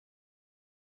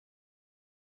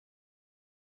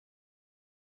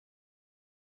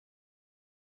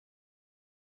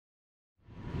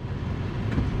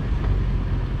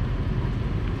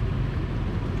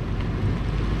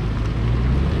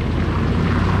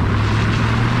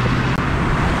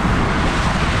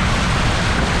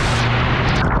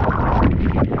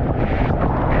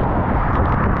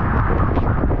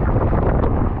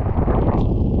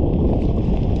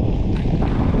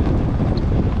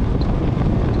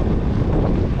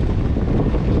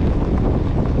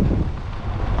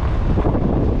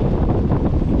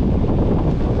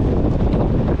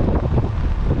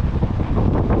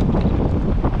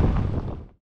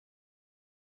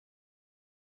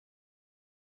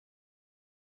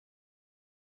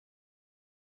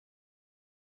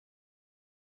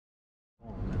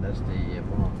That's the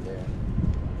pond there.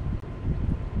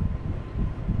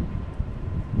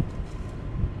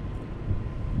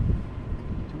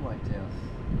 Two whitetails.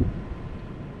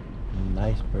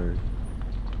 Nice bird.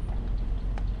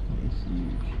 It's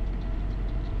huge.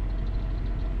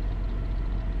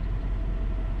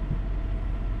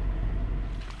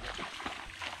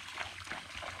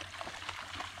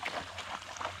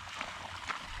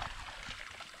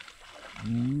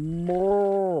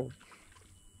 More.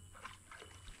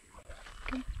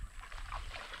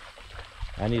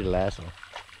 I need a lasso.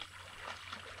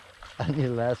 I need a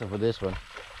lasso for this one.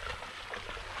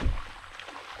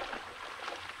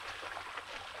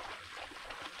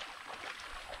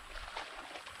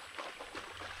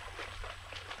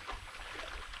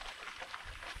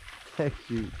 Heck,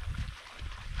 shoot.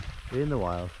 In the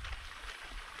wild.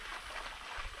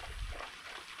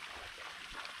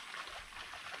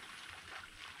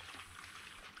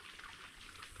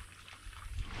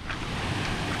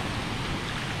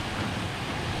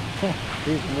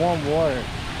 This warm water.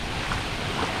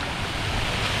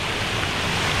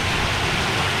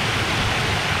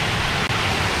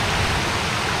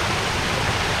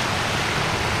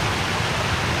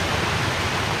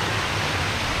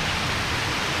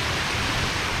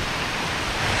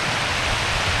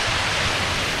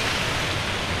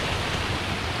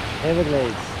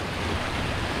 Everglades.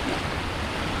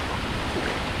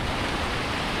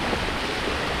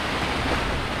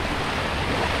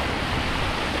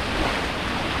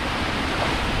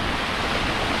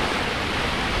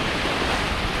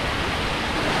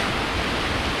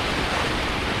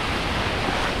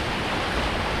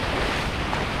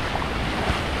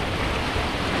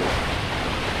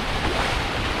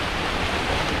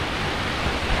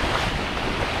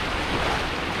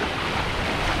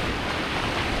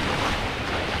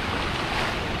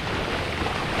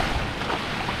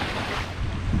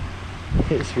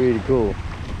 It's really cool.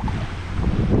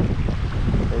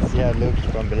 Let's see how it looks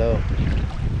from below.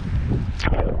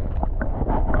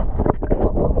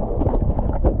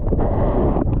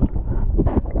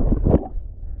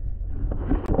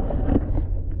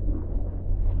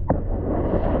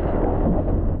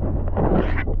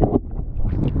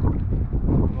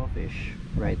 Crawfish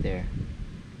right there.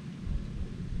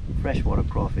 Freshwater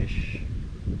crawfish.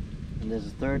 And there's a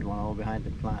third one all behind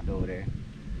the plant over there.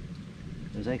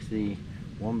 There's actually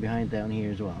one behind down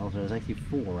here as well, so there's actually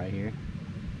 4 right here.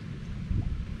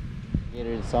 Get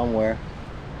it somewhere.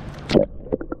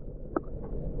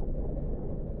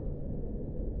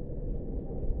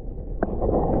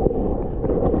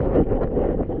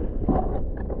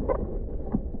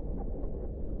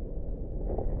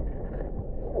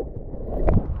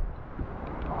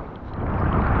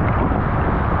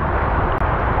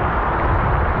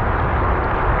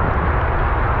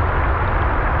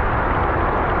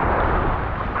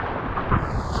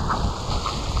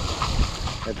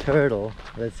 A turtle.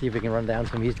 Let's see if we can run down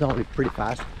to him. He's normally pretty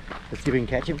fast. Let's see if we can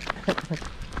catch him.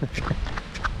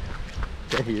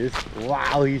 There he is.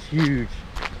 Wow, he's huge.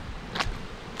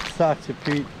 Such a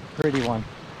pretty one.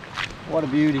 What a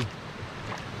beauty.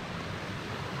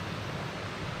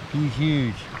 He's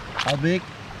huge. How big?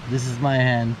 This is my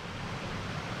hand.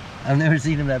 I've never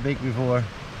seen him that big before.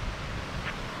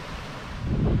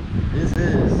 This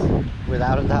is,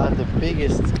 without a doubt, the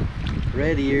biggest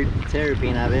red-eared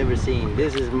terrapin I've ever seen.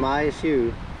 This is my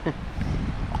shoe.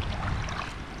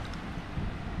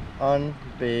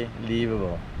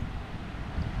 Unbelievable.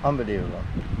 Unbelievable.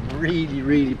 Really,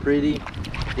 really pretty.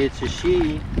 It's a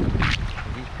she.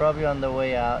 She's probably on the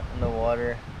way out in the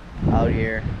water out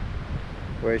here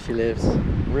where she lives.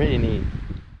 Really neat.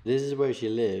 This is where she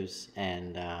lives,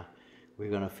 and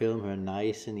we're gonna film her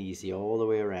nice and easy all the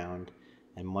way around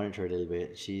and monitor a little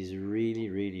bit. She's really,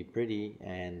 really pretty,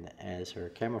 and as her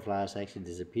camouflage actually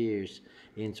disappears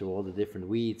into all the different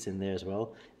weeds in there as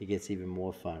well, it gets even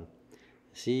more fun.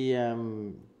 She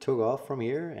took off from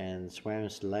here and swam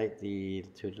slightly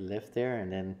to the left there, and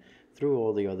then threw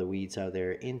all the other weeds out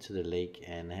there into the lake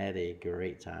and had a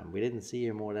great time. We didn't see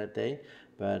her more that day,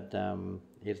 but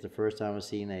it's the first time I've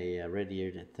seen a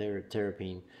red-eared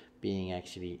terrapin being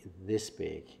actually this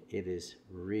big. It is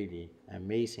really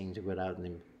amazing to go out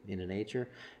in the nature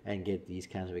and get these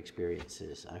kinds of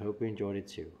experiences. I hope you enjoyed it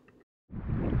too.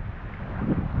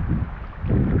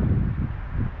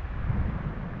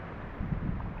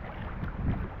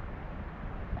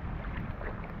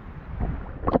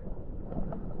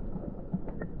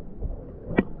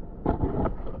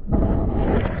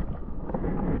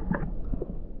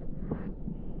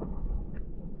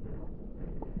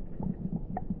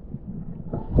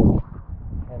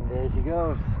 There she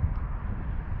goes.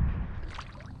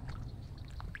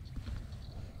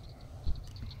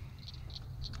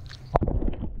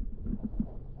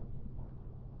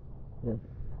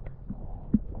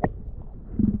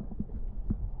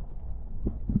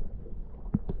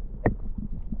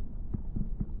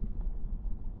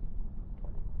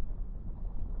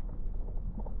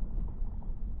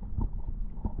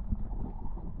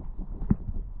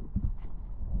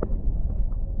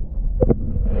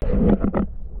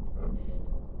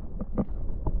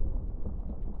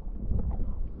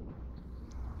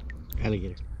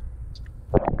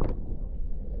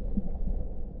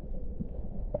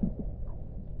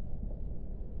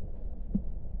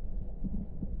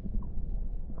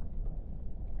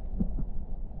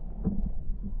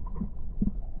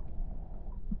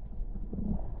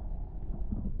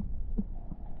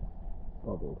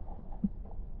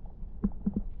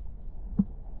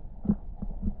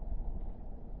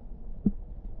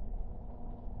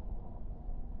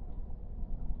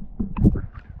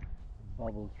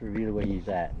 I'll reveal where he's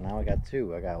at. Now I got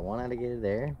two. I got one alligator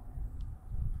there,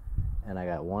 and I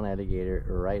got one alligator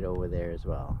right over there as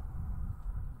well.